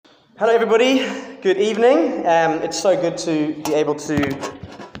Hello everybody, good evening. It's so good to be able to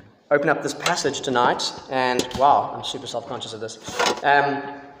open up this passage tonight, and wow, I'm super self-conscious of this.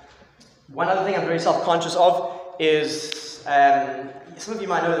 One other thing I'm very self-conscious of is, some of you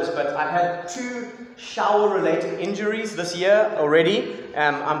might know this, but I've had 2 shower-related injuries this year already.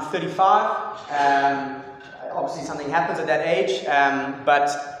 I'm 35, obviously something happens at that age,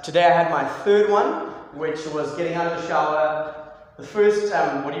 but today I had my 3rd one, which was getting out of the shower. The first,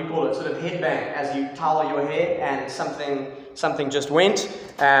 what do you call it, sort of headbang as you towel your hair, and something just went.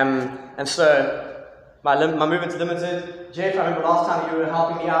 And so my movement's limited. Jeff, I remember last time you were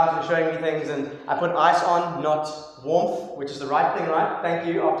helping me out and showing me things, and I put ice on, not warmth, which is the right thing, right? Thank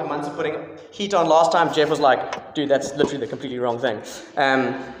you. After months of putting heat on last time, Jeff was like, dude, that's literally the completely wrong thing.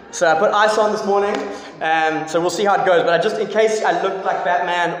 So I put ice on this morning, so we'll see how it goes. But just in case I look like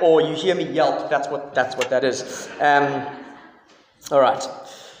Batman or you hear me yelp, that's what that is. All right.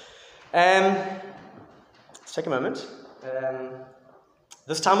 Let's take a moment.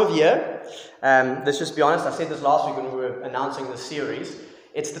 This time of year, let's just be honest, I said this last week when we were announcing the series,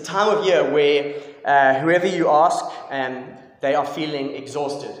 it's the time of year where whoever you ask, they are feeling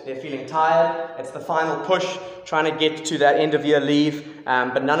exhausted. They're feeling tired. It's the final push, trying to get to that end of year leave,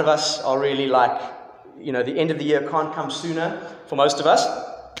 but none of us are really like, the end of the year can't come sooner for most of us.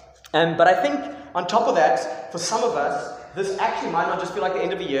 But I think on top of that, for some of us, this actually might not just feel like the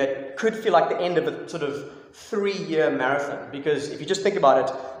end of a year, it could feel like the end of a sort of 3-year marathon. Because if you just think about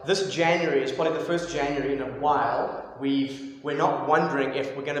it, this January is probably the first January in a while we're not wondering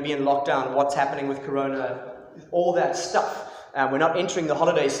if we're going to be in lockdown, what's happening with Corona, all that stuff. We're not entering the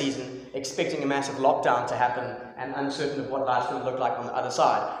holiday season expecting a massive lockdown to happen and uncertain of what life's going to look like on the other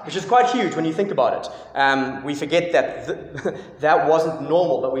side, which is quite huge when you think about it. We forget that that wasn't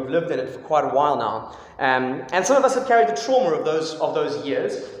normal, but we've lived in it for quite a while now. And some of us have carried the trauma of those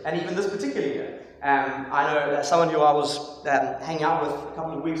years, and even this particular year. I know that someone who I was hanging out with a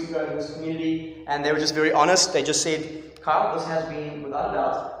couple of weeks ago in this community, and they were just very honest. They just said, Kyle, this has been, without a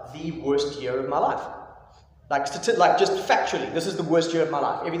doubt, the worst year of my life. Like just factually, this is the worst year of my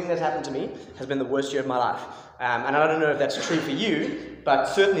life. Everything that's happened to me has been the worst year of my life. And I don't know if that's true for you, but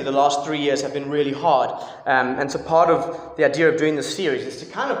certainly the last 3 years have been really hard. And so part of the idea of doing this series is to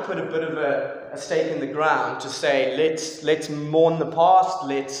kind of put a bit of a stake in the ground to say, let's mourn the past,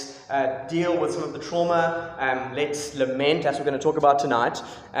 let's deal with some of the trauma, let's lament, as we're going to talk about tonight.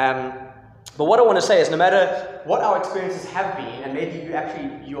 But what I want to say is, no matter what our experiences have been, and maybe you're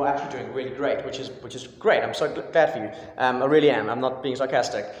actually doing really great, which is great. I'm so glad for you. I really am. I'm not being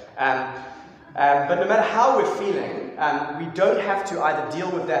sarcastic. But no matter how we're feeling, we don't have to either deal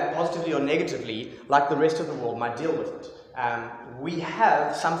with that positively or negatively, like the rest of the world might deal with it. We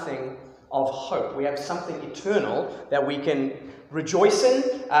have something of hope. We have something eternal that we can rejoice in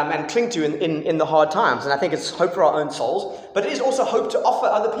and cling to in the hard times. And I think it's hope for our own souls, but it is also hope to offer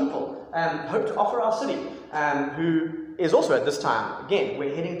other people, hope to offer our city, who is also at this time, again,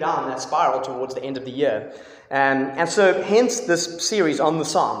 we're heading down that spiral towards the end of the year. And so hence this series on the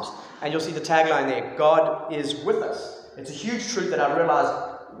Psalms. And you'll see the tagline there, God is with us. It's a huge truth that I've realized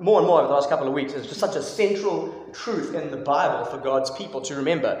more and more over the last couple of weeks. It's just such a central truth in the Bible for God's people to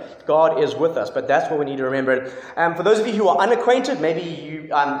remember. God is with us, but that's what we need to remember. For those of you who are unacquainted, maybe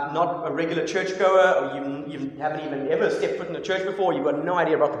you are not a regular churchgoer, or you haven't even ever stepped foot in a church before, you've got no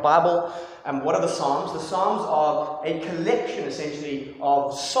idea about the Bible. What are the Psalms? The Psalms are a collection, essentially,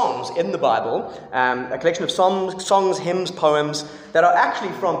 of songs in the Bible, a collection of songs, hymns, poems that are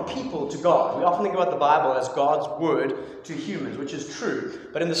actually from people to God. We often think about the Bible as God's word to humans, which is true.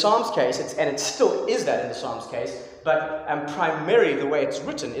 But in the Psalms case, it still is that in the Psalms case, but primarily the way it's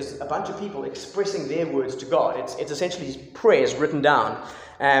written is a bunch of people expressing their words to God. It's essentially prayers written down.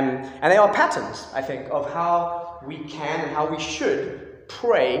 And they are patterns, I think, of how we can and how we should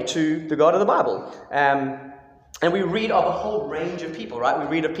pray to the God of the Bible. And we read of a whole range of people, right? We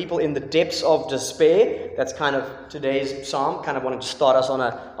read of people in the depths of despair. That's kind of today's psalm, kind of wanting to start us on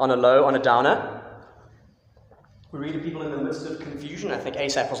a low, on a downer. We read of people in the midst of confusion. I think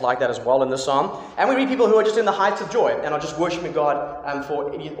Asaph was like that as well in this psalm. And we read people who are just in the heights of joy and are just worshiping God for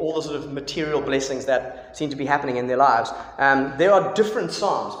all the sort of material blessings that seem to be happening in their lives. There are different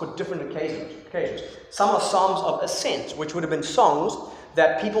psalms for different occasions. Some are psalms of ascent, which would have been songs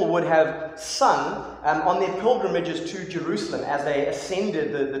that people would have sung on their pilgrimages to Jerusalem as they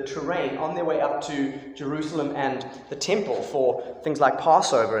ascended the terrain on their way up to Jerusalem and the temple for things like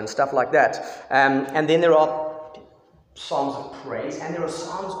Passover and stuff like that. And then there are psalms of praise, and there are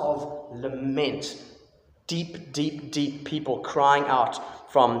psalms of lament. Deep, deep, deep people crying out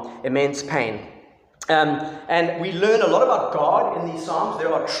from immense pain. And we learn a lot about God in these Psalms.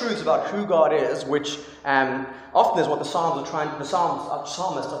 There are truths about who God is, which often is what the psalmists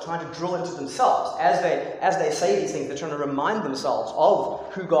are trying to drill into themselves. As they say these things, they're trying to remind themselves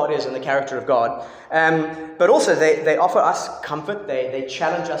of who God is and the character of God. But also, they offer us comfort. They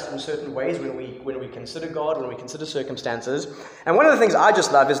challenge us in certain ways when we consider God, when we consider circumstances. And one of the things I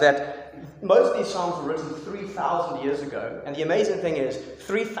just love is that most of these Psalms were written 3,000 years ago. And the amazing thing is,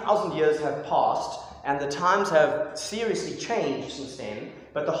 3,000 years have passed, and the times have seriously changed since then,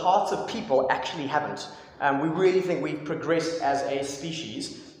 but the hearts of people actually haven't. We really think we've progressed as a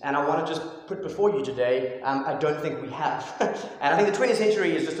species, and I want to just put before you today, I don't think we have. And I think the 20th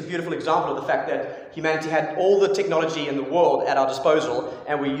century is just a beautiful example of the fact that humanity had all the technology in the world at our disposal,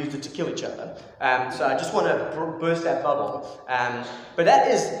 and we used it to kill each other. So I just want to burst that bubble. But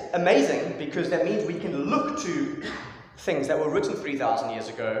that is amazing, because that means we can look to things that were written 3,000 years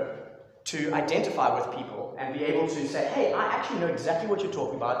ago to identify with people and be able to say, hey, I actually know exactly what you're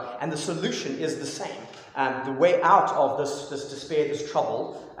talking about, and the solution is the same. The way out of this despair, this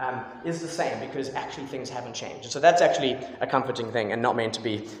trouble, is the same, because actually things haven't changed. And so that's actually a comforting thing and not meant to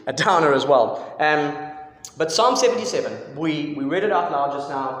be a downer as well. But Psalm 77, we read it out loud just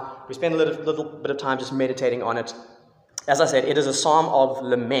now. We spent a little bit of time just meditating on it. As I said, it is a psalm of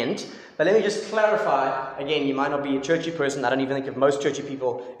lament. But let me just clarify, again, you might not be a churchy person. I don't even think if most churchy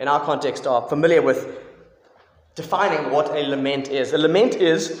people in our context are familiar with defining what a lament is. A lament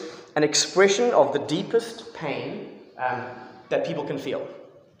is an expression of the deepest pain that people can feel.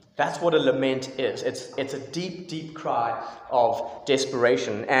 That's what a lament is. It's a deep, deep cry of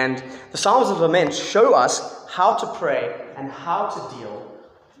desperation. And the Psalms of Lament show us how to pray and how to deal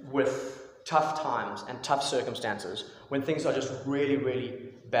with tough times and tough circumstances, when things are just really, really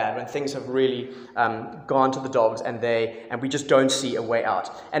bad, when things have really gone to the dogs and we just don't see a way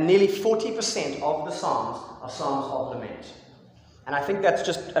out. And nearly 40% of the Psalms are Psalms of lament. And I think that's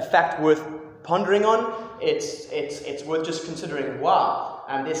just a fact worth pondering on. It's worth just considering, wow,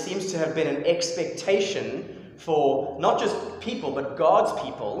 there seems to have been an expectation for not just people, but God's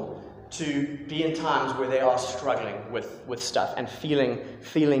people to be in times where they are struggling with stuff and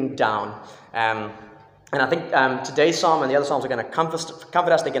feeling down. And I think today's psalm and the other psalms are going to comfort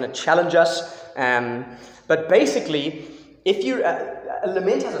us. They're going to challenge us. But basically, if you a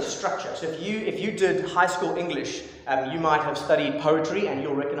lament has a structure. So if you did high school English, you might have studied poetry, and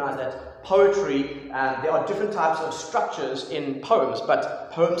you'll recognize that poetry, there are different types of structures in poems,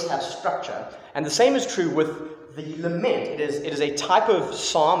 but poems have structure. And the same is true with the lament. It is a type of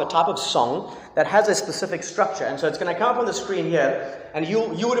psalm, a type of song that has a specific structure. And so it's going to come up on the screen here, and you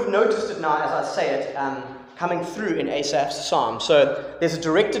would have noticed it now as I say it coming through in Asaph's psalm. So there's a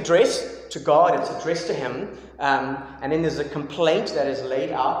direct address to God, it's addressed to him, and then there's a complaint that is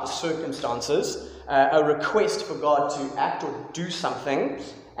laid out, the circumstances, a request for God to act or do something,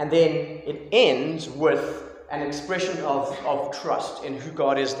 and then it ends with an expression of trust in who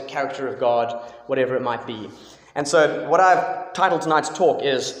God is, the character of God, whatever it might be. And so what I've titled tonight's talk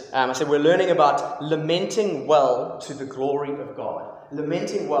is, I said we're learning about lamenting well to the glory of God.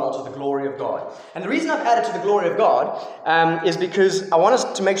 Lamenting well to the glory of God. And the reason I've added to the glory of God is because I want us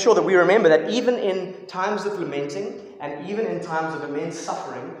to make sure that we remember that even in times of lamenting and even in times of immense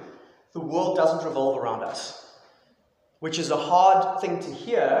suffering, the world doesn't revolve around us. Which is a hard thing to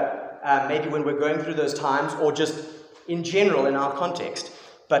hear, maybe when we're going through those times or just in general in our context.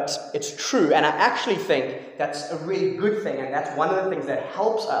 But it's true, and I actually think that's a really good thing, and that's one of the things that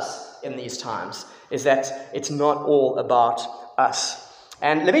helps us in these times, is that it's not all about us.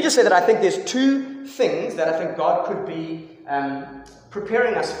 And let me just say that I think there's two things that I think God could be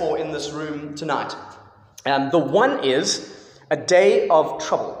preparing us for in this room tonight. The one is a day of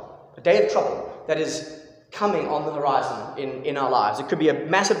trouble that is coming on the horizon in our lives. It could be a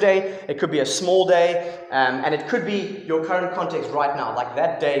massive day, it could be a small day, and it could be your current context right now. Like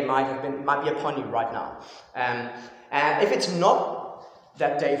that day might be upon you right now. And if it's not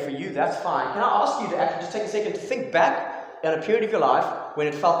that day for you, that's fine. Can I ask you to actually just take a second to think back in a period of your life when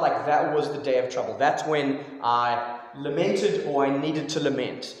it felt like that was the day of trouble? That's when I lamented or I needed to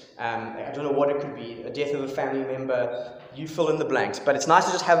lament. I don't know what it could be, a death of a family member, you fill in the blanks. But it's nice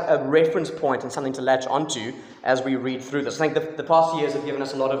to just have a reference point and something to latch onto as we read through this. I think the past years have given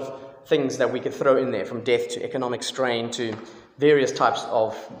us a lot of things that we could throw in there, from death to economic strain to various types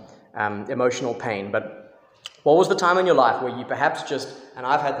of emotional pain. But what was the time in your life where you perhaps just, and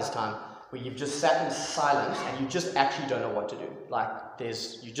I've had this time, where you've just sat in silence and you just actually don't know what to do? Like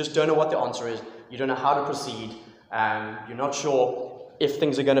you just don't know what the answer is, you don't know how to proceed, you're not sure if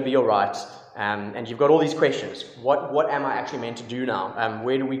things are going to be all right, and you've got all these questions. What am I actually meant to do now?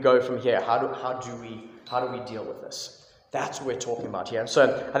 Where do we go from here? How do we deal with this? That's what we're talking about here.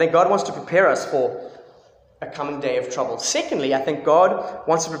 So I think God wants to prepare us for a coming day of trouble. Secondly, I think God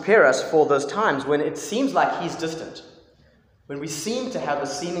wants to prepare us for those times when it seems like He's distant, when we seem to have a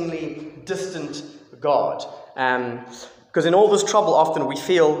seemingly distant God. Because in all this trouble, often we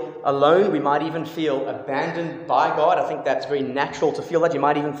feel alone. We might even feel abandoned by God. I think that's very natural to feel that. You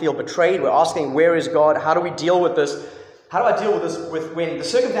might even feel betrayed. We're asking, where is God? How do we deal with this? How do I deal with this when the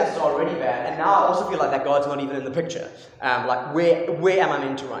circumstances are already bad? And now I also feel like that God's not even in the picture. Like, where am I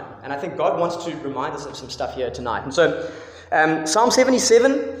meant to run? And I think God wants to remind us of some stuff here tonight. And so, Psalm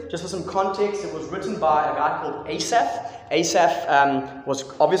 77, just for some context, it was written by a guy called Asaph. Asaph was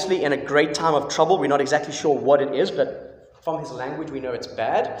obviously in a great time of trouble. We're not exactly sure what it is, but from his language we know it's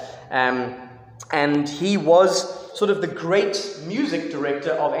bad. And he was sort of the great music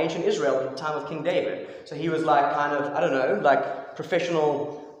director of ancient Israel at the time of King David. So he was like kind of, I don't know, like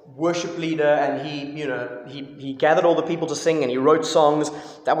professional worship leader, and he gathered all the people to sing, and he wrote songs.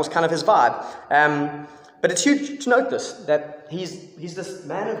 That was kind of his vibe. But it's huge to note this, that he's this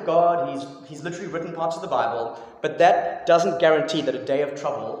man of God. He's literally written parts of the Bible, but that doesn't guarantee that a day of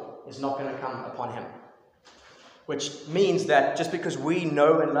trouble is not going to come upon him. Which means that just because we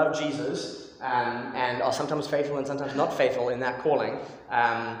know and love Jesus, and are sometimes faithful and sometimes not faithful in that calling,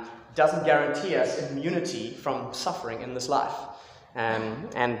 doesn't guarantee us immunity from suffering in this life.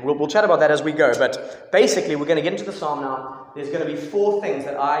 And we'll chat about that as we go. But basically, we're going to get into the psalm now. There's going to be 4 things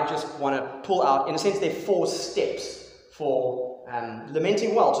that I just want to pull out. In a sense, they're 4 steps for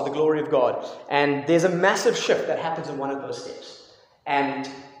lamenting well to the glory of God. And there's a massive shift that happens in one of those steps. And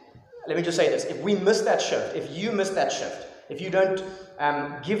let me just say this. If we miss that shift, if you miss that shift, if you don't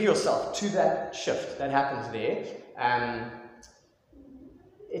give yourself to that shift that happens there,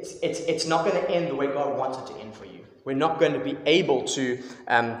 it's not going to end the way God wants it to end for you. We're not going to be able to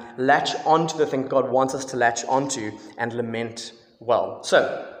latch onto the thing God wants us to latch onto and lament well.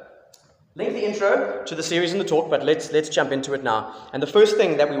 So, lengthy intro to the series and the talk, but let's jump into it now. And the first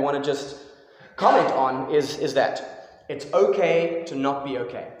thing that we want to just comment on is that it's okay to not be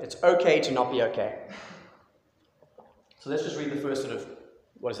okay. It's okay to not be okay. So let's just read the first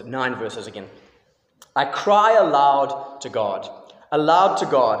 9 verses again. I cry aloud to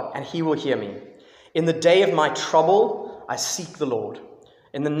God, and He will hear me. In the day of my trouble, I seek the Lord.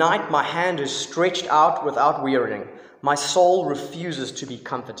 In the night, my hand is stretched out without wearying. My soul refuses to be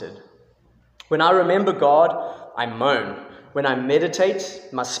comforted. When I remember God, I moan. When I meditate,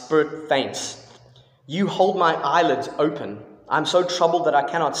 my spirit faints. You hold my eyelids open. I'm so troubled that I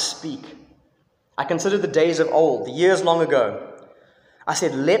cannot speak. I consider the days of old, the years long ago. I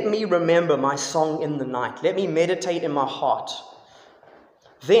said, let me remember my song in the night. Let me meditate in my heart.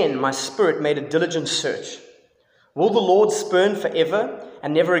 Then my spirit made a diligent search. Will the Lord spurn forever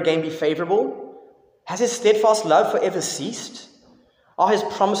and never again be favorable? Has His steadfast love forever ceased? Are His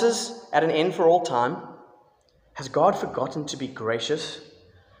promises at an end for all time? Has God forgotten to be gracious?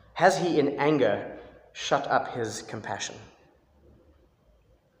 Has He in anger shut up His compassion?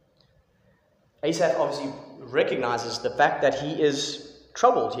 Asaph obviously recognizes the fact that he is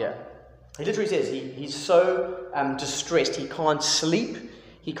troubled here. He literally says he's so distressed, he can't sleep,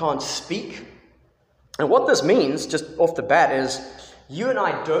 he can't speak. And what this means, just off the bat, is you and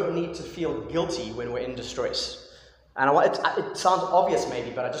I don't need to feel guilty when we're in distress. And it sounds obvious maybe,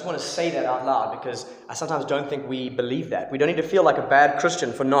 but I just want to say that out loud because I sometimes don't think we believe that. We don't need to feel like a bad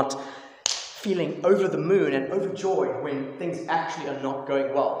Christian for not feeling over the moon and overjoyed when things actually are not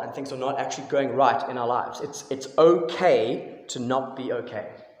going well and things are not actually going right in our lives. It's okay to not be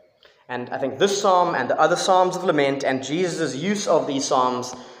okay. And I think this psalm and the other psalms of lament and Jesus' use of these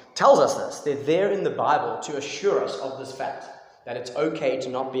psalms tells us this. They're there in the Bible to assure us of this fact, that it's okay to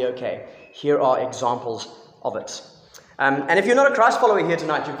not be okay. Here are examples of it. And if you're not a Christ follower here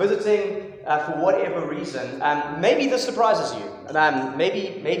tonight, you're visiting for whatever reason, maybe this surprises you.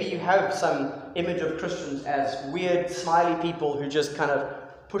 Maybe you have some image of Christians as weird, smiley people who just kind of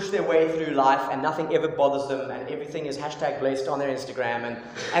push their way through life and nothing ever bothers them and everything is #blessed on their Instagram.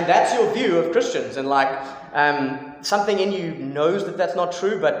 And that's your view of Christians. And something in you knows that that's not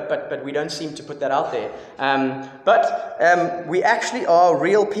true, but we don't seem to put that out there. But we actually are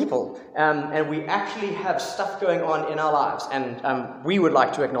real people, and we actually have stuff going on in our lives, and we would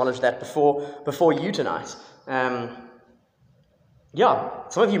like to acknowledge that before you tonight.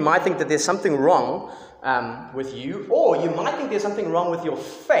 Some of you might think that there's something wrong with you, or you might think there's something wrong with your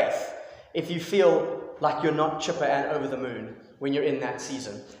faith if you feel like you're not chipper and over the moon when you're in that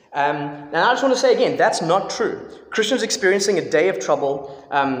season. And I just want to say again, that's not true. Christians experiencing a day of trouble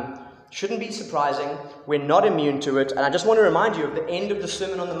Shouldn't be surprising. We're not immune to it. And I just want to remind you of the end of the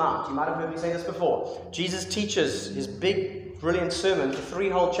Sermon on the Mount. You might have heard me say this before. Jesus teaches his big, brilliant sermon for 3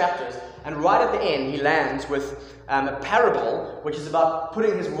 whole chapters. And right at the end, he lands with a parable, which is about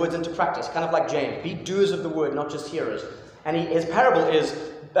putting his words into practice, kind of like James. Be doers of the word, not just hearers. And his parable is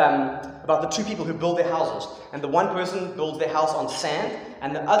about the 2 people who build their houses. And the one person builds their house on sand,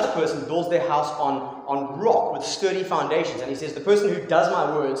 and the other person builds their house on rock with sturdy foundations. And he says, the person who does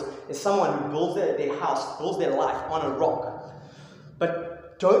my words is someone who builds their house, builds their life on a rock.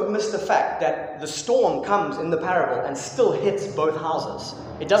 But don't miss the fact that the storm comes in the parable and still hits both houses.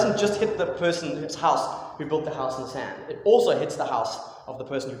 It doesn't just hit the person's house who built the house in sand. It also hits the house of the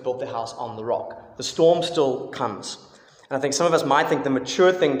person who built the house on the rock. The storm still comes. And I think some of us might think the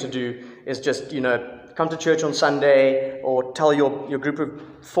mature thing to do is just, come to church on Sunday or tell your group of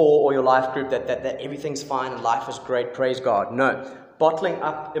 4 or your life group that everything's fine and life is great, praise God. No. Bottling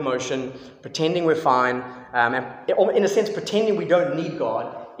up emotion, pretending we're fine, and in a sense pretending we don't need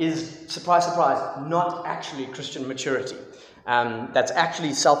God is, surprise, surprise, not actually Christian maturity. That's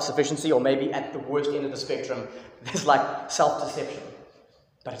actually self-sufficiency, or maybe at the worst end of the spectrum, there's like self-deception.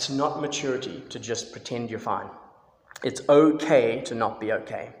 But it's not maturity to just pretend you're fine. It's okay to not be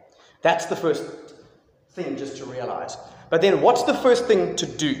okay. That's the first thing just to realize. But then what's the first thing to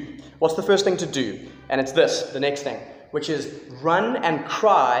do? What's the first thing to do? And it's this, the next thing, which is run and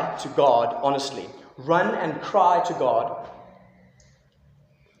cry to God honestly. Run and cry to God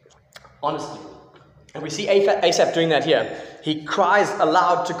honestly. And we see Asaph doing that here. He cries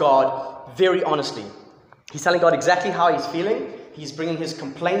aloud to God very honestly. He's telling God exactly how he's feeling. He's bringing his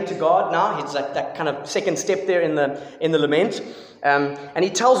complaint to God now. He's like that kind of second step there in the lament. And he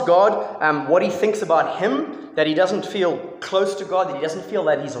tells God what he thinks about him, that he doesn't feel close to God, that he doesn't feel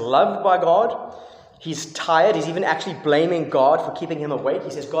that he's loved by God. He's tired. He's even actually blaming God for keeping him awake.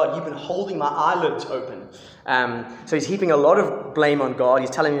 He says, God, you've been holding my eyelids open. So he's heaping a lot of blame on God. He's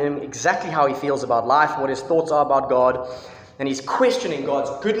telling him exactly how he feels about life, what his thoughts are about God. And he's questioning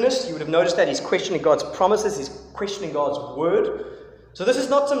God's goodness. You would have noticed that he's questioning God's promises. He's questioning God's word. So this is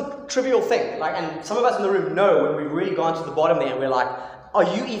not some trivial thing. And some of us in the room know when we've really gone to the bottom there and we're like, are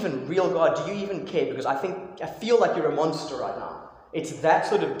you even real, God? Do you even care? Because I feel like you're a monster right now. It's that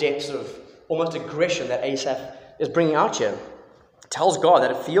sort of depths of almost aggression that Asaph is bringing out here. It tells God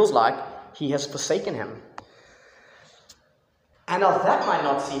that it feels like he has forsaken him. And now that might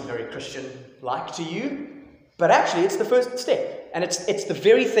not seem very Christian-like to you, but actually, it's the first step, and it's the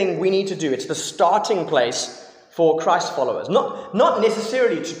very thing we need to do. It's the starting place for Christ followers. Not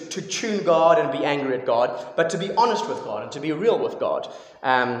necessarily to tune God and be angry at God, but to be honest with God and to be real with God.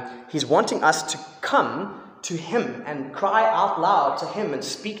 He's wanting us to come to Him and cry out loud to Him and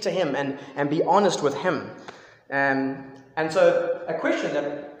speak to Him and be honest with Him. And so a question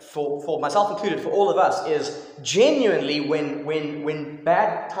that, for myself included, for all of us, is genuinely when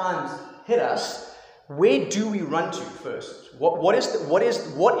bad times hit us, where do we run to first? What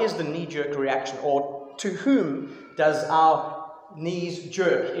is the knee-jerk reaction, or to whom does our knees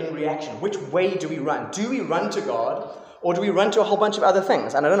jerk in reaction? Which way do we run? Do we run to God, or do we run to a whole bunch of other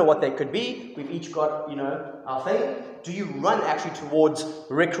things? And I don't know what they could be. We've each got, our thing. Do you run actually towards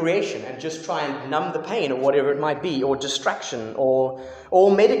recreation and just try and numb the pain, or whatever it might be, or distraction, or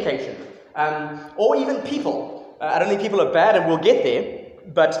medication, or even people? I don't think people are bad, and we'll get there,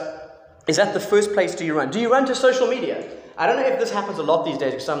 but is that the first place do you run? Do you run to social media? I don't know if this happens a lot these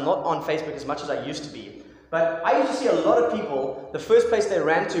days because I'm not on Facebook as much as I used to be. But I used to see a lot of people, the first place they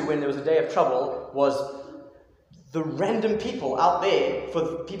ran to when there was a day of trouble was the random people out there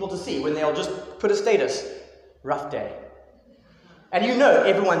for people to see, when they'll just put a status, rough day. And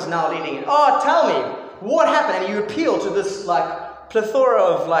everyone's now leading in, tell me, what happened? And you appeal to this plethora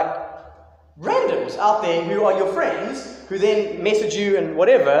of randoms out there who are your friends, who then message you and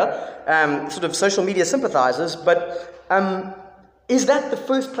whatever, sort of social media sympathizers. But is that the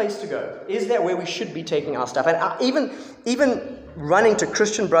first place to go? Is that where we should be taking our stuff? And even running to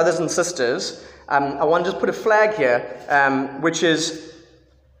Christian brothers and sisters, I want to just put a flag here, which is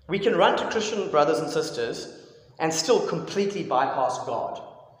we can run to Christian brothers and sisters and still completely bypass God,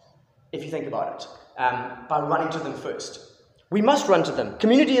 if you think about it, by running to them first. We must run to them.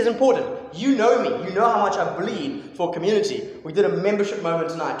 Community is important. You know me. You know how much I bleed for community. We did a membership moment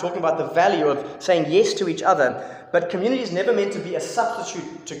tonight talking about the value of saying yes to each other. But community is never meant to be a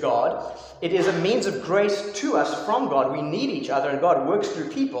substitute to God. It is a means of grace to us from God. We need each other, and God works through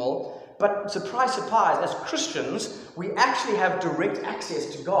people. But surprise, surprise, as Christians, we actually have direct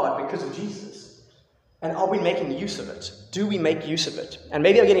access to God because of Jesus. And are we making use of it? Do we make use of it? And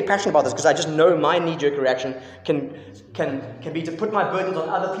maybe I'm getting passionate about this because I just know my knee-jerk reaction can be to put my burdens on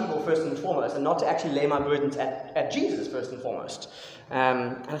other people first and foremost, and not to actually lay my burdens at Jesus first and foremost.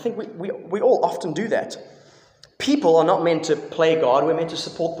 And I think we all often do that. People are not meant to play God. We're meant to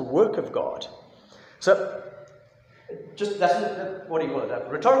support the work of God. So, just that's what do you call it? A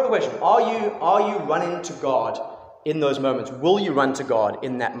rhetorical question. Are you running to God in those moments? Will you run to God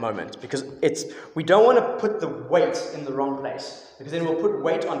in that moment? Because we don't want to put the weight in the wrong place, because then we'll put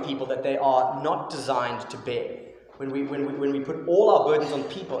weight on people that they are not designed to bear. When we put all our burdens on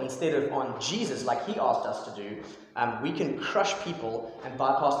people instead of on Jesus, like He asked us to do, we can crush people and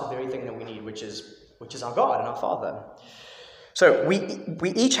bypass the very thing that we need, which is our God and our Father. So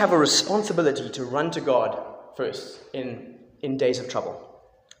we each have a responsibility to run to God first in days of trouble.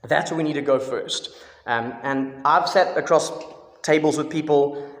 That's where we need to go first. And I've sat across tables with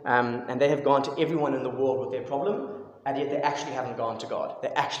people, and they have gone to everyone in the world with their problem, and yet they actually haven't gone to God. They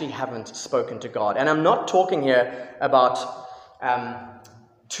actually haven't spoken to God. And I'm not talking here about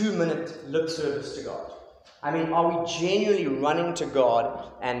 2-minute lip service to God. I mean, are we genuinely running to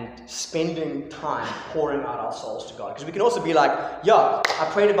God and spending time pouring out our souls to God? Because we can also be like, yeah, I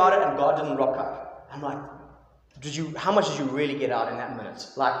prayed about it and God didn't rock up. I'm like, how much did you really get out in that minute?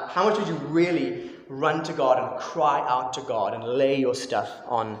 Like, how much did you really run to God and cry out to God and lay your stuff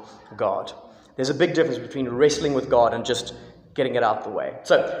on God? There's a big difference between wrestling with God and just getting it out the way.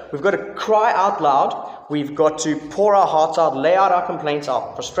 So we've got to cry out loud. We've got to pour our hearts out, lay out our complaints,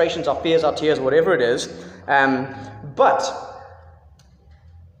 our frustrations, our fears, our tears, whatever it is. But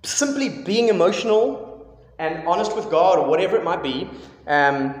simply being emotional and honest with God, or whatever it might be,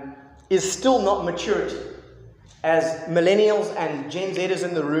 is still not maturity. As millennials and Gen Zers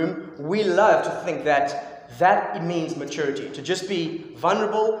in the room, we love to think that means maturity. To just be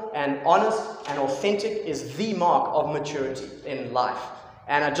vulnerable and honest and authentic is the mark of maturity in life.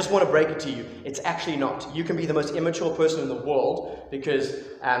 And I just want to break it to you. It's actually not. You can be the most immature person in the world because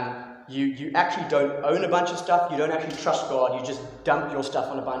you actually don't own a bunch of stuff. You don't actually trust God. You just dump your stuff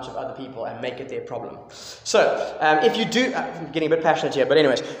on a bunch of other people and make it their problem. So if you do, I'm getting a bit passionate here, but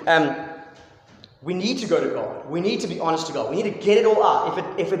anyways, we need to go to God. We need to be honest to God. We need to get it all out.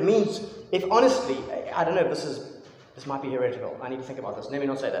 If honestly, I don't know if this might be heretical. I need to think about this. Let me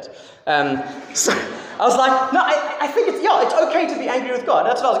not say that. So I was like, no, I think it's okay to be angry with God.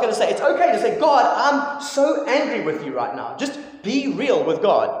 That's what I was going to say. It's okay to say, God, I'm so angry with you right now. Just be real with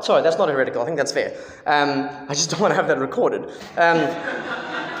God. Sorry, that's not heretical. I think that's fair. I just don't want to have that recorded.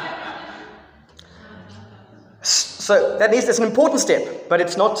 So that's an important step, but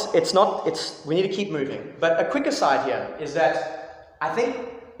we need to keep moving. But a quick aside here is that I think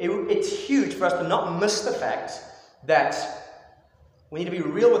it's huge for us to not miss the fact that we need to be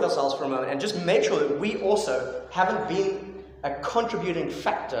real with ourselves for a moment and just make sure that we also haven't been a contributing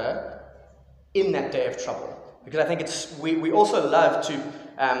factor in that day of trouble. Because I think we also love to,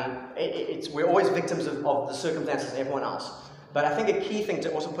 we're always victims of the circumstances of everyone else. But I think a key thing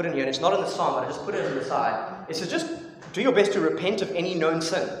to also put in here, and it's not in the psalm, but I just put it on the side, is to just do your best to repent of any known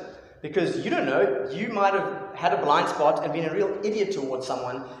sin. Because you don't know, you might have had a blind spot and been a real idiot towards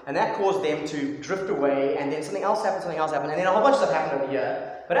someone, and that caused them to drift away, and then something else happened, and then a whole bunch of stuff happened over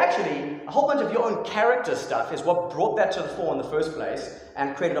here. But actually, a whole bunch of your own character stuff is what brought that to the fore in the first place,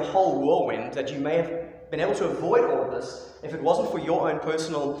 and created a whole whirlwind that you may have been able to avoid all of this if it wasn't for your own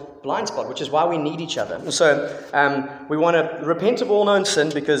personal blind spot, which is why we need each other. So we want to repent of all known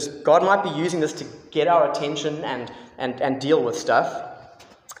sin, because God might be using this to get our attention and deal with stuff.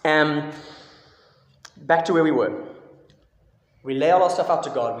 Back to where we were. We lay all our stuff out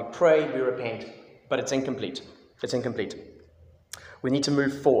to God, we pray, we repent, but it's incomplete. It's incomplete. We need to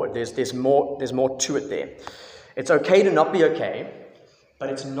move forward. There's more to it there. It's okay to not be okay, but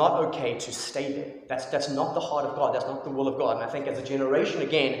it's not okay to stay there. That's not the heart of God. That's not the will of God. And I think as a generation,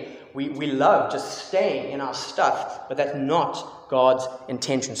 again, we love just staying in our stuff, but that's not God's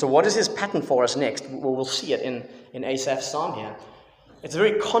intention. So what is His pattern for us next? Well, we'll see it in Asaph's psalm here. It's a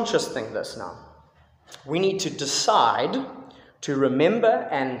very conscious thing, this now. We need to decide to remember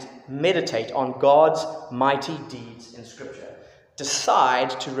and meditate on God's mighty deeds in Scripture.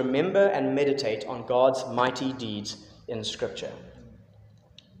 Decide to remember and meditate on God's mighty deeds in Scripture.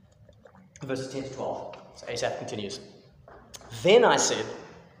 Verses 10 to 12. So Asaph continues. Then I said,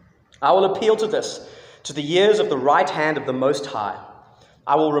 I will appeal to this, to the ears of the right hand of the Most High.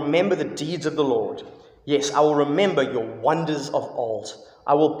 I will remember the deeds of the Lord. Yes, I will remember your wonders of old.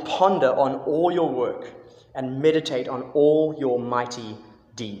 I will ponder on all your work and meditate on all your mighty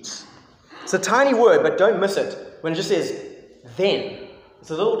deeds. It's a tiny word, but don't miss it when it just says, then. It's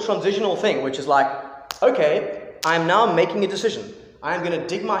a little transitional thing, which is like, okay, I am now making a decision. I am going to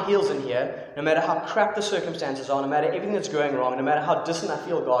dig my heels in here, no matter how crap the circumstances are, no matter everything that's going wrong, no matter how distant I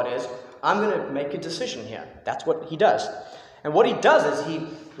feel God is, I'm going to make a decision here. That's what he does. And what he does is he,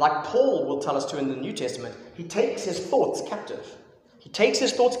 like Paul will tell us to in the New Testament, he takes his thoughts captive. He takes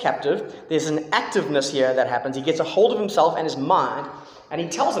his thoughts captive. There's an activeness here that happens. He gets a hold of himself and his mind, and he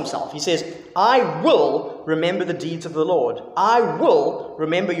tells himself, he says, I will remember the deeds of the Lord. I will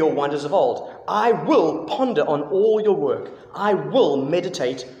remember your wonders of old. I will ponder on all your work. I will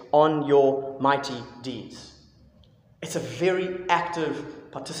meditate on your mighty deeds. It's a very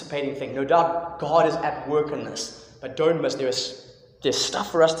active, participating thing. No doubt God is at work in this, but don't miss, there's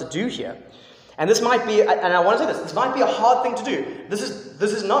stuff for us to do here. And this might be, and I want to say this might be a hard thing to do. This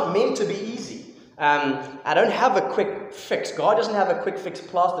is not meant to be easy. I don't have a quick fix. God doesn't have a quick fix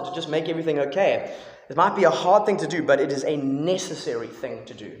plaster to just make everything okay. It might be a hard thing to do, but it is a necessary thing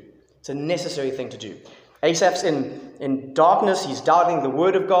to do. It's a necessary thing to do. Asaph's in darkness. He's doubting the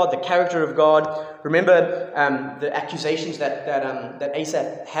word of God, the character of God. Remember the accusations that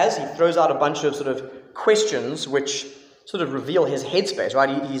Asaph has? He throws out a bunch of sort of questions which sort of reveal his headspace,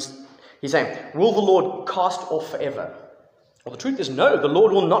 right? He's saying, will the Lord cast off forever? Well, the truth is no, the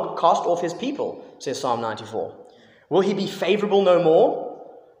Lord will not cast off his people, says Psalm 94. Will he be favorable no more?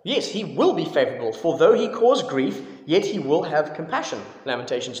 Yes, he will be favorable, for though he cause grief, yet he will have compassion,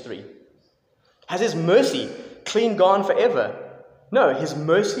 Lamentations 3. Has his mercy clean gone forever? No, his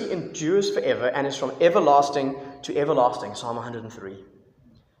mercy endures forever and is from everlasting to everlasting, Psalm 103.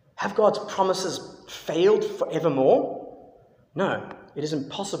 Have God's promises failed forevermore? No, it is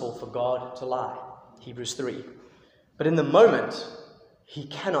impossible for God to lie, Hebrews 3. But in the moment, he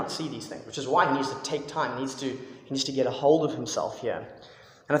cannot see these things, which is why he needs to take time. He needs to get a hold of himself here.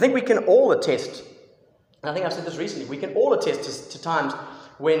 And I think we can all attest, and I think I've said this recently, we can all attest to times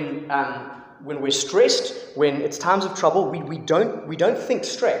when we're stressed, when it's times of trouble, we don't think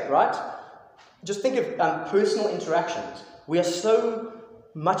straight, right? Just think of personal interactions. We are so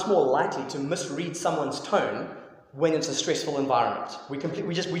much more likely to misread someone's tone when it's a stressful environment. We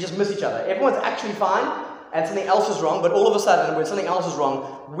just miss each other. Everyone's actually fine, and something else is wrong, but all of a sudden, when something else is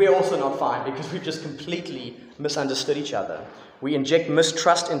wrong, we're also not fine because we've just completely misunderstood each other. We inject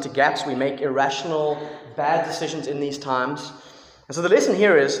mistrust into gaps. We make irrational, bad decisions in these times. And so the lesson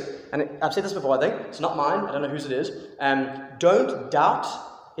here is, and I've said this before, I think, it's not mine, I don't know whose it is, don't doubt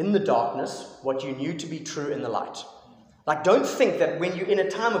in the darkness what you knew to be true in the light. Like, don't think that when you're in a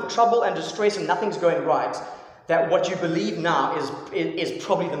time of trouble and distress and nothing's going right, that what you believe now is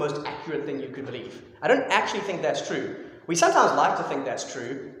probably the most accurate thing you could believe. I don't actually think that's true. We sometimes like to think that's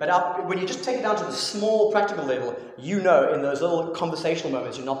true, but when you just take it down to the small practical level, you know in those little conversational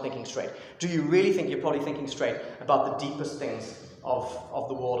moments you're not thinking straight. Do you really think you're probably thinking straight about the deepest things of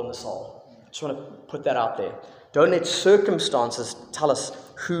the world and the soul? I just want to put that out there. Don't let circumstances tell us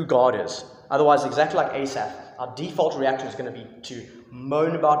who God is. Otherwise, exactly like Asaph, our default reaction is going to be to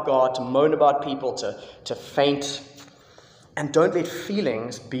moan about God, to moan about people, to faint. And don't let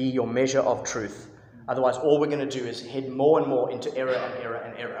feelings be your measure of truth. Otherwise, all we're going to do is head more and more into error and error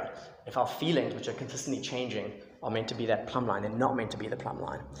and error. If our feelings, which are consistently changing, are meant to be that plumb line, they're not meant to be the plumb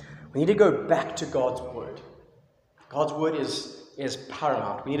line. We need to go back to God's word. God's word is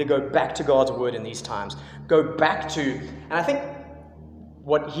paramount. We need to go back to God's word in these times. Go back to, and I think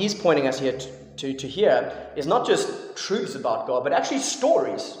what he's pointing us here to hear is not just truths about God, but actually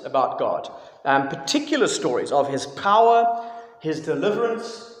stories about God. Particular stories of his power, his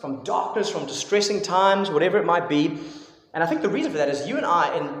deliverance from darkness, from distressing times, whatever it might be. And I think the reason for that is you and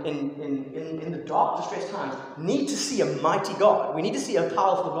I, in the dark, distressed times, need to see a mighty God. We need to see a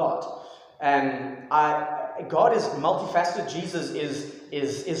powerful God. God is multifaceted. Jesus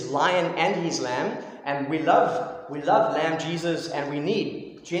is lion and he's lamb. And we love lamb Jesus, and we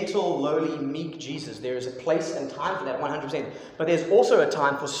need gentle, lowly, meek Jesus. There is a place and time for that, 100%. But there's also a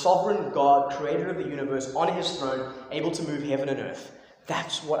time for sovereign God, creator of the universe, on his throne, able to move heaven and earth.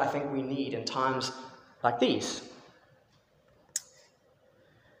 That's what I think we need in times like these.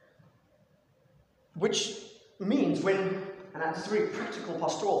 Which means when, and it's a very practical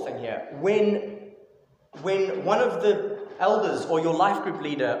pastoral thing here, when one of the elders or your life group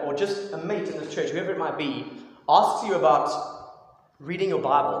leader or just a mate in the church, whoever it might be, asks you about reading your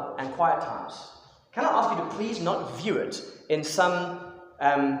Bible and quiet times, can I ask you to please not view it in some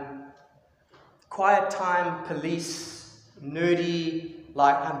quiet time, police, nerdy,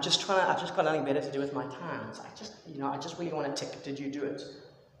 like I've just got nothing better to do with my time. I just really want to tick. Did you do it?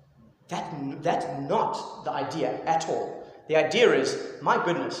 That's not the idea at all. The idea is, my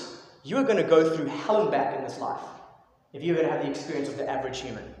goodness, you are going to go through hell and back in this life if you're going to have the experience of the average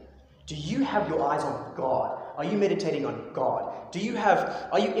human. Do you have your eyes on God? Are you meditating on God?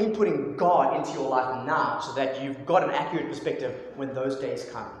 Are you inputting God into your life now so that you've got an accurate perspective when those days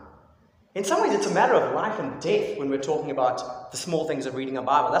come? In some ways, it's a matter of life and death when we're talking about the small things of reading a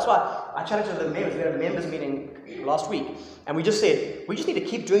Bible. That's why I chatted to the members. We had a members meeting last week, and we just said, we just need to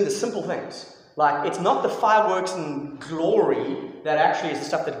keep doing the simple things. Like, it's not the fireworks and glory that actually is the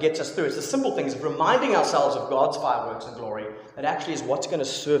stuff that gets us through. It's the simple things of reminding ourselves of God's fireworks and glory that actually is what's going to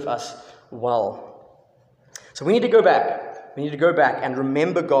serve us well. So we need to go back. We need to go back and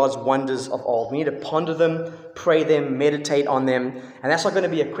remember God's wonders of old. We need to ponder them, pray them, meditate on them. And that's not going to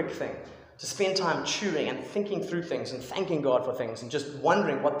be a quick thing. To spend time chewing and thinking through things and thanking God for things and just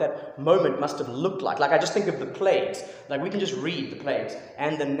wondering what that moment must have looked like. Like, I just think of the plagues. Like, we can just read the plagues.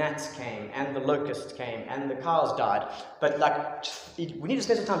 And the gnats came, and the locusts came, and the cows died. But, like, we need to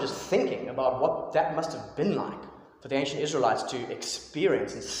spend some time just thinking about what that must have been like for the ancient Israelites to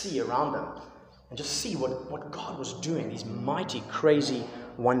experience and see around them. And just see what God was doing, these mighty, crazy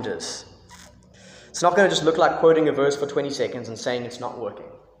wonders. It's not going to just look like quoting a verse for 20 seconds and saying it's not working.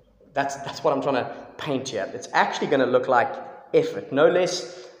 That's what I'm trying to paint here. It's actually going to look like effort. No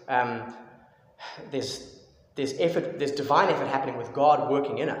less, there's effort, there's divine effort happening with God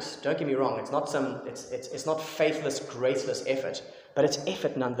working in us. Don't get me wrong, it's not faithless, graceless effort, but it's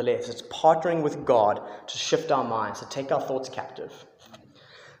effort nonetheless. It's partnering with God to shift our minds, to take our thoughts captive.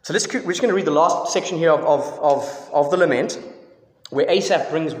 So we're just going to read the last section here of the lament, where Asaph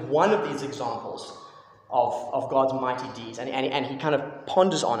brings one of these examples of God's mighty deeds, and he kind of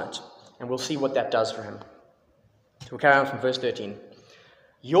ponders on it, and we'll see what that does for him. So we'll carry on from verse 13.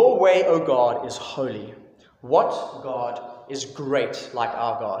 Your way, O God, is holy. What God is great like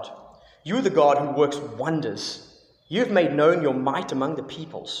our God? You are the God who works wonders. You have made known your might among the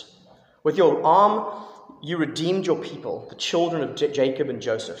peoples. With your arm you redeemed your people, the children of Jacob and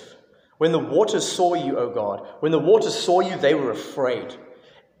Joseph. When the waters saw you, O God, when the waters saw you, they were afraid.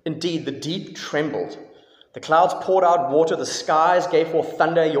 Indeed, the deep trembled. The clouds poured out water, the skies gave forth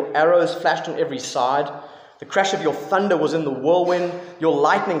thunder, your arrows flashed on every side. The crash of your thunder was in the whirlwind, your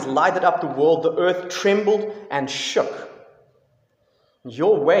lightnings lighted up the world, the earth trembled and shook.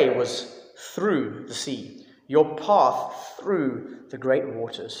 Your way was through the sea, your path through the great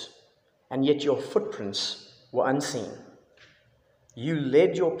waters, and yet your footprints were unseen. You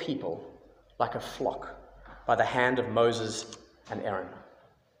led your people like a flock by the hand of Moses and Aaron.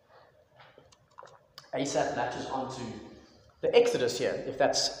 Asaph latches onto the Exodus here, if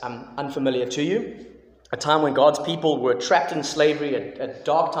that's unfamiliar to you. A time when God's people were trapped in slavery, a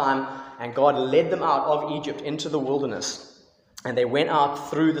dark time, and God led them out of Egypt into the wilderness. And they went out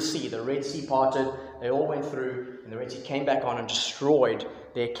through the sea. The Red Sea parted, they all went through, and the Red Sea came back on and destroyed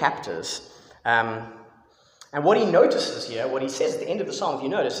their captors. And what he notices here, what he says at the end of the psalm, if you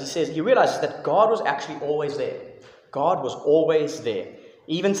notice, he realizes that God was actually always there. God was always there.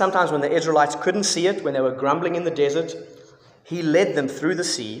 Even sometimes when the Israelites couldn't see it, when they were grumbling in the desert, he led them through the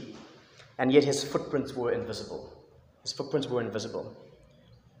sea, and yet his footprints were invisible. His footprints were invisible.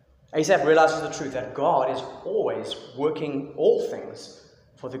 Asaph realizes the truth that God is always working all things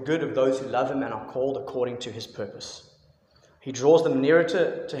for the good of those who love him and are called according to his purpose. He draws them nearer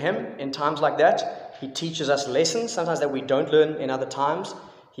to him in times like that. He teaches us lessons, sometimes that we don't learn in other times.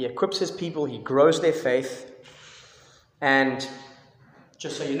 He equips his people. He grows their faith. And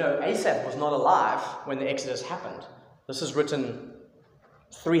just so you know, Asaph was not alive when the Exodus happened. This is written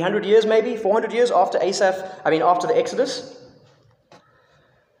 300 years, maybe 400 years after the Exodus.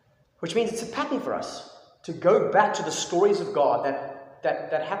 Which means it's a pattern for us to go back to the stories of God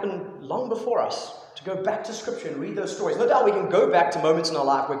that happened long before us. To go back to Scripture and read those stories. No doubt we can go back to moments in our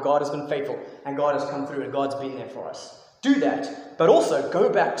life where God has been faithful and God has come through and God's been there for us. Do that, but also go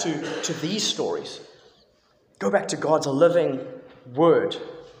back to these stories. Go back to God's living Word.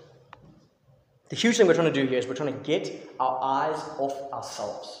 The huge thing we're trying to do here is we're trying to get our eyes off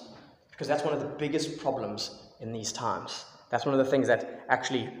ourselves, because that's one of the biggest problems in these times. That's one of the things that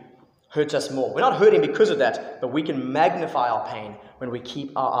actually hurts us more. We're not hurting because of that, but we can magnify our pain when we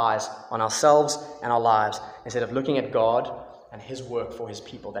keep our eyes on ourselves and our lives instead of looking at God and his work for his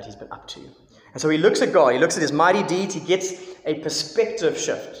people that he's been up to. And so he looks at God, he looks at his mighty deeds, he gets a perspective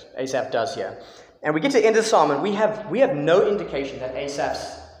shift, Asaph does here. And we get to the end of the psalm, and we have no indication that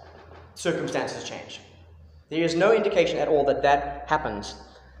Asaph's circumstances change. There is no indication at all that happens.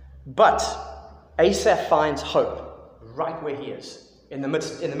 But Asaph finds hope right where he is, in the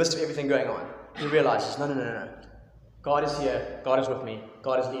midst of everything going on. He realizes, no. God is here, God is with me,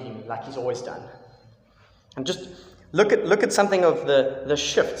 God is leading me like he's always done. And just Look at something of the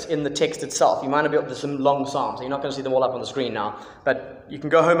shifts in the text itself. You might not be able to, some long psalms. You're not going to see them all up on the screen now, but you can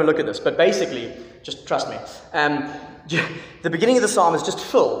go home and look at this. But basically, just trust me. The beginning of the psalm is just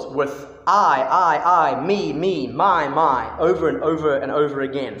filled with I, me, my, over and over and over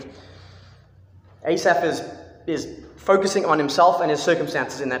again. Asaph is focusing on himself and his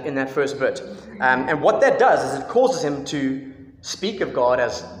circumstances in that first bit. And what that does is it causes him to speak of God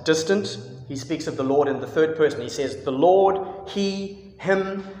as distant. He speaks of the Lord in the third person. He says, the Lord, he,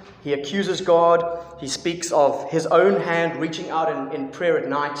 him. He accuses God. He speaks of his own hand reaching out in prayer at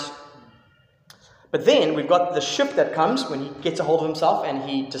night. But then we've got the shift that comes when he gets a hold of himself and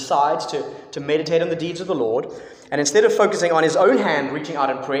he decides to meditate on the deeds of the Lord. And instead of focusing on his own hand reaching out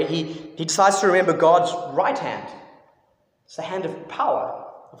in prayer, he decides to remember God's right hand. It's the hand of power,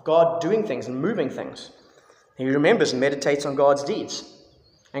 of God doing things and moving things. He remembers and meditates on God's deeds.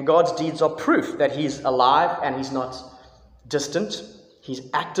 And God's deeds are proof that he's alive and he's not distant. He's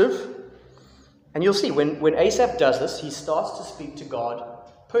active. And you'll see, when Asaph does this, he starts to speak to God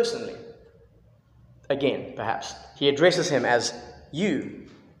personally. Again, perhaps. He addresses him as you,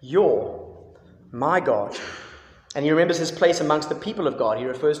 your, my God. And he remembers his place amongst the people of God. He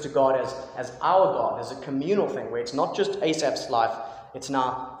refers to God as our God, as a communal thing, where it's not just Asaph's life, it's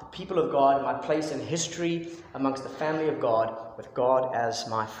now the people of God, my place in history amongst the family of God, with God as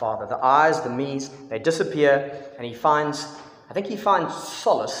my Father. The I's, the me's, they disappear, and he finds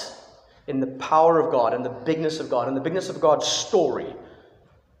solace in the power of God and the bigness of God and the bigness of God's story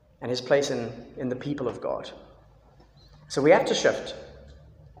and his place in the people of God. So we have to shift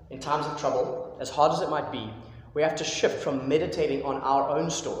in times of trouble, as hard as it might be. We have to shift from meditating on our own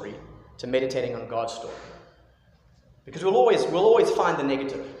story to meditating on God's story. Because we'll always find the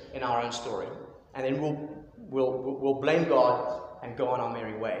negative in our own story, and then we'll blame God and go on our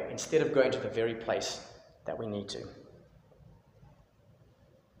merry way instead of going to the very place that we need to.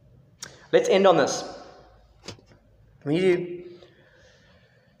 Let's end on this.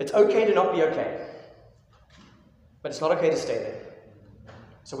 It's okay to not be okay, but it's not okay to stay there.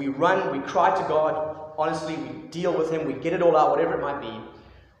 So we run, we cry to God, honestly, we deal with him, we get it all out, whatever it might be.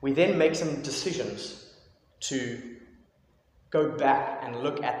 We then make some decisions to go back and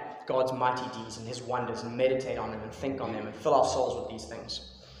look at God's mighty deeds and his wonders and meditate on them and think on them and fill our souls with these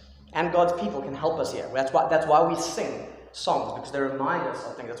things. And God's people can help us here. That's why we sing songs, because they remind us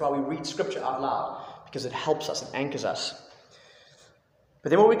of things. That's why we read scripture out loud, because it helps us and anchors us. But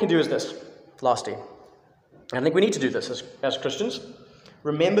then what we can do is this, lastly. And I think we need to do this as Christians.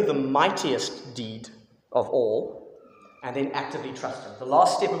 Remember the mightiest deed of all, and then actively trust him. The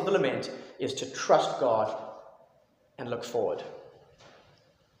last step of the lament is to trust God and look forward.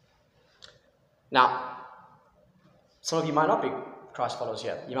 Now, some of you might not be Christ followers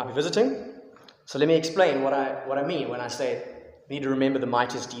here. You might be visiting. So let me explain what I mean when I say we need to remember the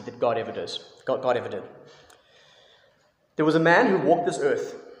mightiest deed that God ever did. There was a man who walked this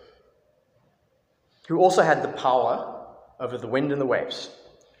earth who also had the power over the wind and the waves.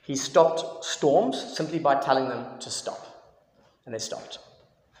 He stopped storms simply by telling them to stop. And they stopped.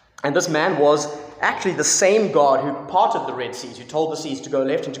 And this man was actually the same God who parted the Red Seas, who told the seas to go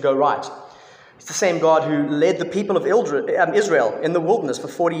left and to go right. It's the same God who led the people of Israel in the wilderness for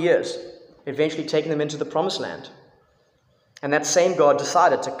 40 years, eventually taking them into the promised land. And that same God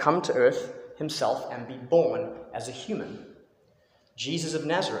decided to come to earth himself and be born as a human. Jesus of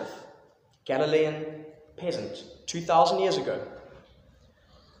Nazareth, Galilean peasant, 2,000 years ago.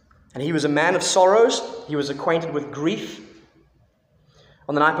 And he was a man of sorrows. He was acquainted with grief.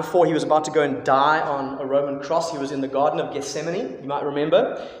 On the night before he was about to go and die on a Roman cross, he was in the Garden of Gethsemane, you might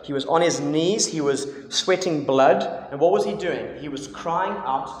remember. He was on his knees, he was sweating blood. And what was he doing? He was crying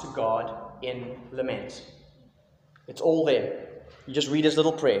out to God in lament. It's all there. You just read his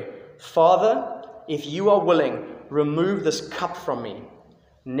little prayer. Father, if you are willing, remove this cup from me.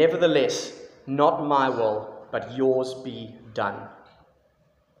 Nevertheless, not my will, but yours be done.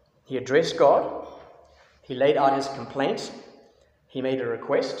 He addressed God. He laid out his complaint. He made a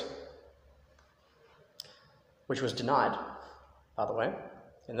request, which was denied, by the way,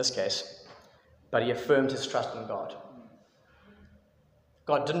 in this case. But he affirmed his trust in God.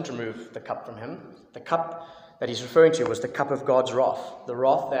 God didn't remove the cup from him. The cup that he's referring to was the cup of God's wrath, the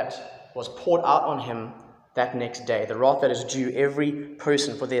wrath that was poured out on him that next day, the wrath that is due every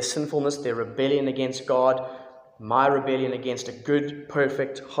person for their sinfulness, their rebellion against God, my rebellion against a good,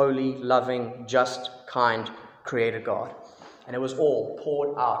 perfect, holy, loving, just, kind, creator God. And it was all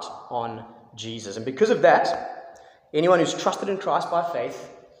poured out on Jesus. And because of that, anyone who's trusted in Christ by faith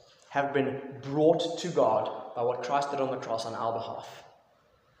have been brought to God by what Christ did on the cross on our behalf.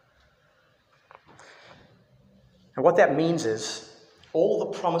 And what that means is all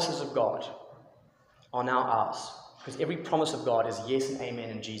the promises of God are now ours. Because every promise of God is yes and amen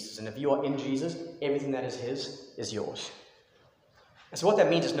in Jesus. And if you are in Jesus, everything that is his is yours. And so what that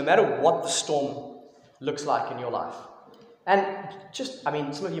means is no matter what the storm looks like in your life, and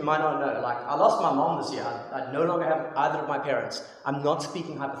some of you might not know, like, I lost my mom this year. I no longer have either of my parents. I'm not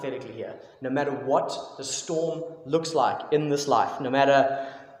speaking hypothetically here. No matter what the storm looks like in this life, no matter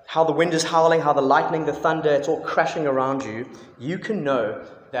how the wind is howling, how the lightning, the thunder, it's all crashing around you, you can know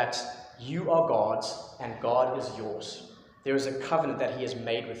that you are God's and God is yours. There is a covenant that he has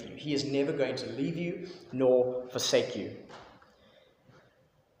made with you. He is never going to leave you nor forsake you.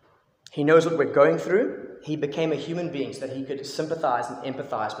 He knows what we're going through. He became a human being so that he could sympathize and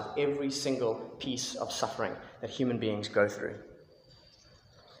empathize with every single piece of suffering that human beings go through.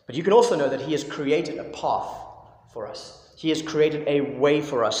 But you can also know that he has created a path for us. He has created a way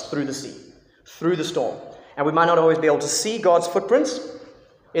for us through the sea, through the storm. And we might not always be able to see God's footprints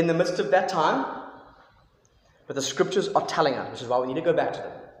in the midst of that time, but the scriptures are telling us, which is why we need to go back to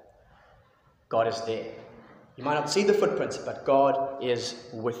them. God is there. You might not see the footprints, but God is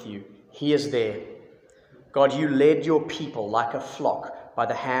with you. He is there. God, you led your people like a flock by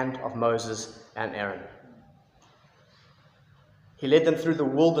the hand of Moses and Aaron. He led them through the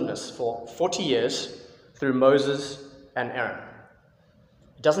wilderness for 40 years through Moses and Aaron.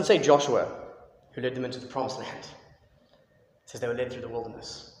 It doesn't say Joshua who led them into the promised land. It says they were led through the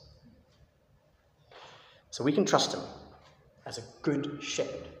wilderness. So we can trust him as a good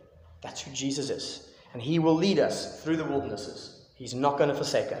shepherd. That's who Jesus is. And he will lead us through the wildernesses. He's not going to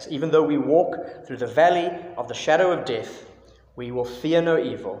forsake us. Even though we walk through the valley of the shadow of death, we will fear no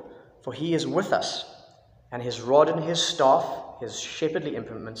evil, for he is with us, and his rod and his staff, his shepherdly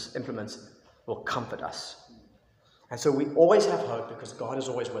implements will comfort us. And so we always have hope because God is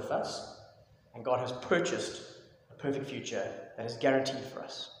always with us, and God has purchased a perfect future that is guaranteed for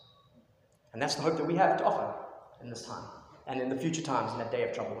us. And that's the hope that we have to offer in this time, and in the future times, in that day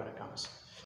of trouble when it comes.